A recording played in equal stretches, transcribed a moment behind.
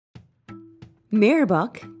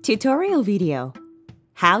Mirabook tutorial video.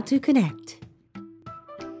 How to connect.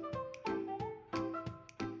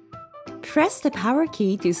 Press the power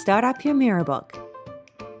key to start up your Mirabook.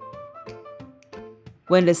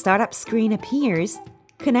 When the startup screen appears,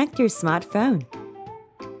 connect your smartphone.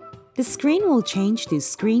 The screen will change to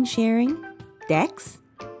screen sharing, DeX,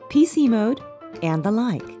 PC mode, and the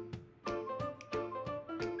like.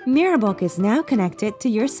 Mirabook is now connected to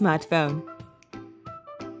your smartphone.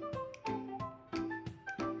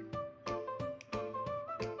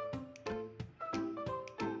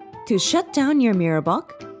 To shut down your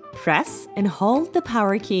Mirabook, press and hold the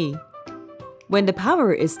power key. When the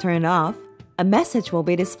power is turned off, a message will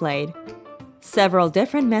be displayed. Several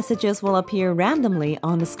different messages will appear randomly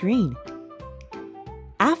on the screen.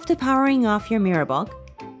 After powering off your Mirabook,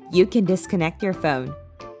 you can disconnect your phone.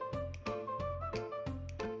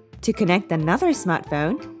 To connect another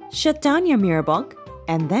smartphone, shut down your Mirabook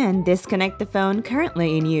and then disconnect the phone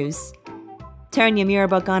currently in use. Turn your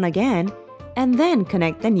Mirabook on again and then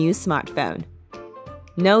connect the new smartphone.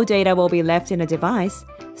 No data will be left in the device,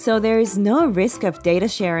 so there is no risk of data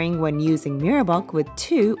sharing when using Mirabook with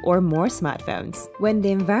 2 or more smartphones. When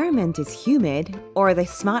the environment is humid or the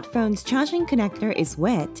smartphone's charging connector is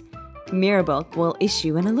wet, Mirabook will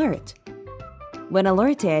issue an alert. When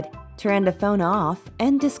alerted, turn the phone off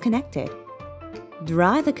and disconnect it.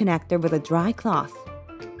 Dry the connector with a dry cloth.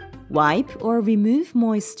 Wipe or remove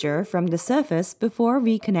moisture from the surface before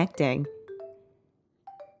reconnecting.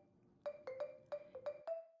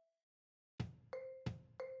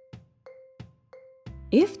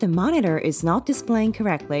 If the monitor is not displaying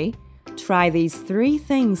correctly, try these 3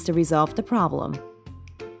 things to resolve the problem.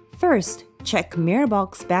 First, check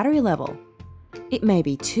Mirabook's battery level. It may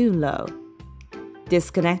be too low.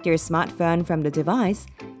 Disconnect your smartphone from the device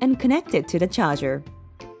and connect it to the charger.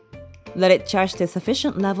 Let it charge to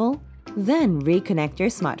sufficient level, then reconnect your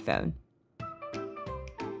smartphone.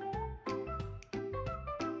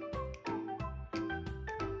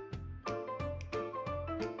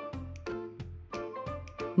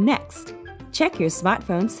 Next, check your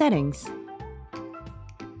smartphone settings.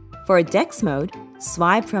 For DeX mode,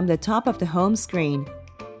 swipe from the top of the home screen.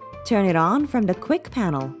 Turn it on from the quick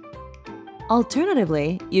panel.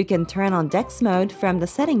 Alternatively, you can turn on DeX mode from the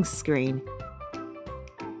settings screen.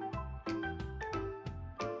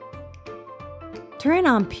 Turn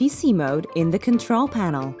on PC mode in the control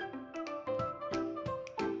panel.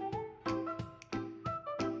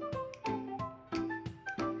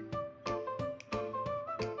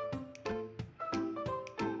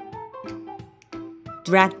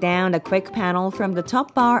 Drag down the quick panel from the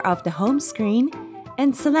top bar of the home screen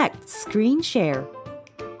and select Screen Share.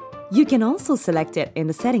 You can also select it in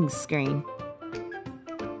the settings screen.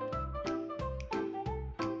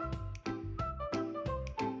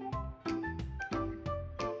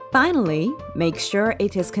 Finally, make sure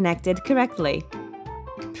it is connected correctly.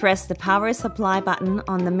 Press the power supply button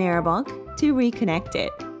on the Mirabook to reconnect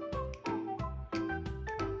it.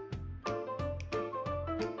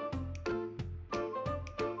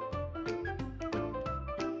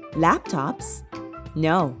 Laptops?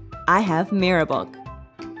 No, I have Mirabook.